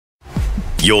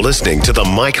You're listening to the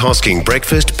Mike Hosking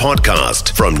Breakfast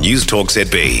Podcast from Newstalk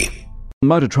ZB.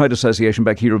 Motor Trade Association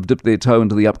back here have dipped their toe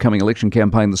into the upcoming election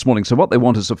campaign this morning. So what they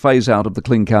want is a phase out of the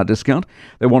clean car discount.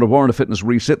 They want a warrant of fitness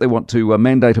reset. They want to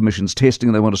mandate emissions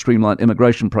testing. They want to streamline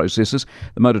immigration processes.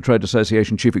 The Motor Trade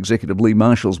Association Chief Executive Lee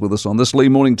Marshall's with us on this. Lee,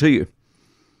 morning to you.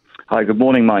 Hi, good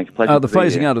morning, Mike. Pleasure The to be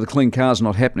phasing here. out of the clean cars is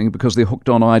not happening because they're hooked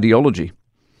on ideology.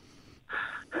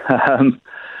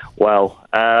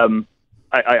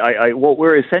 What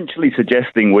we're essentially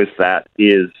suggesting with that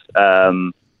is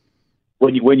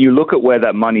when you look at where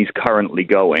that money's currently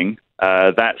going,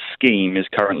 that scheme is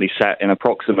currently sat in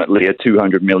approximately a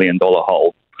 $200 million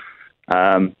hole.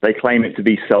 They claim it to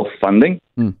be self-funding,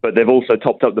 but they've also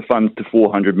topped up the funds to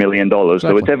 $400 million. Exactly.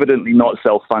 So it's evidently not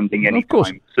self-funding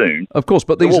anytime soon. Of course,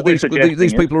 but these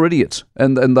people are idiots,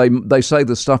 and they say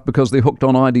this stuff because they're hooked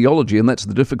on ideology, and that's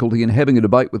the difficulty in having a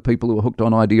debate with people who are hooked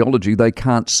on ideology. They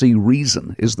can't see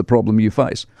reason is the problem you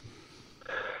face.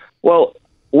 Well,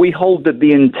 we hold that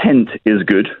the intent is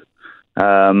good.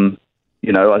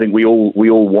 I think we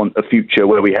all want a future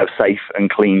where we have safe and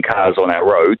clean cars on our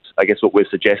roads. I guess what we're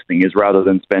suggesting is rather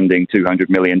than spending $200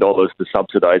 million to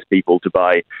subsidize people to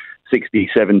buy $60,000,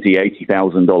 $70,000,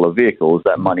 $80,000 vehicles,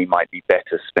 that money might be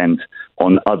better spent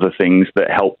on other things that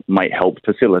might help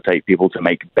facilitate people to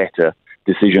make better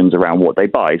decisions around what they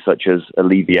buy, such as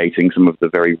alleviating some of the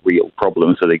very real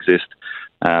problems that exist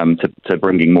to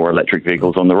bringing more electric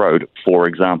vehicles on the road, for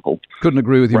example. Couldn't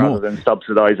agree with you more. Rather than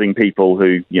subsidizing people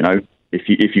who,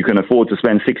 if you can afford to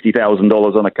spend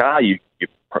 $60,000 on a car, if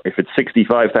it's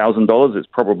 $65,000, it's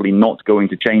probably not going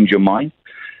to change your mind.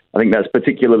 I think that's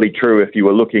particularly true if you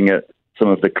were looking at some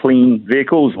of the clean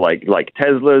vehicles like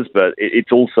Teslas, but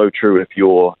it's also true if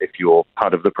you're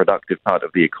part of the productive part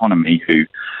of the economy who,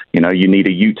 you need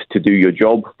a ute to do your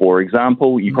job, for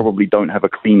example. You probably don't have a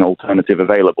clean alternative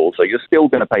available, so you're still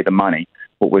going to pay the money.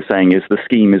 What we're saying is the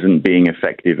scheme isn't being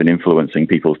effective in influencing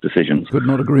people's decisions. Could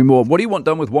not agree more. What do you want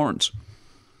done with warrants?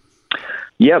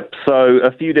 Yep, so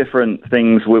a few different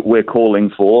things we're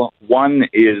calling for. One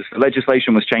is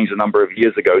legislation was changed a number of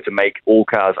years ago to make all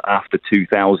cars after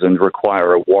 2000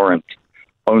 require a warrant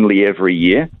only every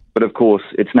year. But of course,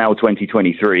 it's now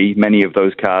 2023. Many of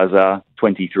those cars are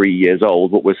 23 years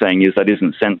old. What we're saying is that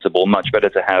isn't sensible. Much better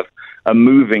to have a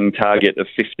moving target of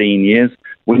 15 years.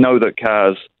 We know that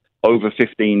cars over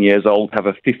 15 years old have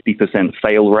a 50%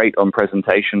 fail rate on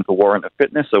presentation for warrant of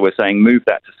fitness. So we're saying move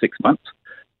that to 6 months.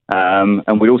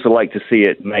 And we'd also like to see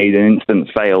it made an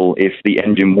instant fail if the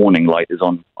engine warning light is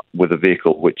on with a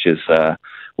vehicle, which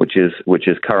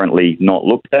is currently not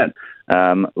looked at.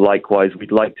 Likewise,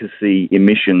 we'd like to see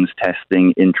emissions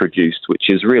testing introduced, which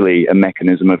is really a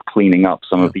mechanism of cleaning up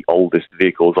some of the oldest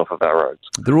vehicles off of our roads.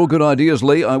 They're all good ideas,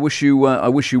 Lee. I wish you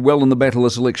well in the battle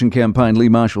this election campaign. Lee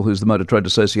Marshall, who's the Motor Trade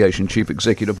Association Chief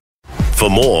Executive. For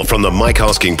more from the Mike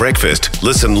Hosking Breakfast,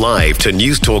 listen live to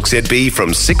Newstalk ZB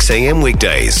from 6 a.m.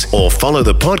 weekdays or follow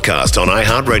the podcast on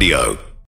iHeartRadio.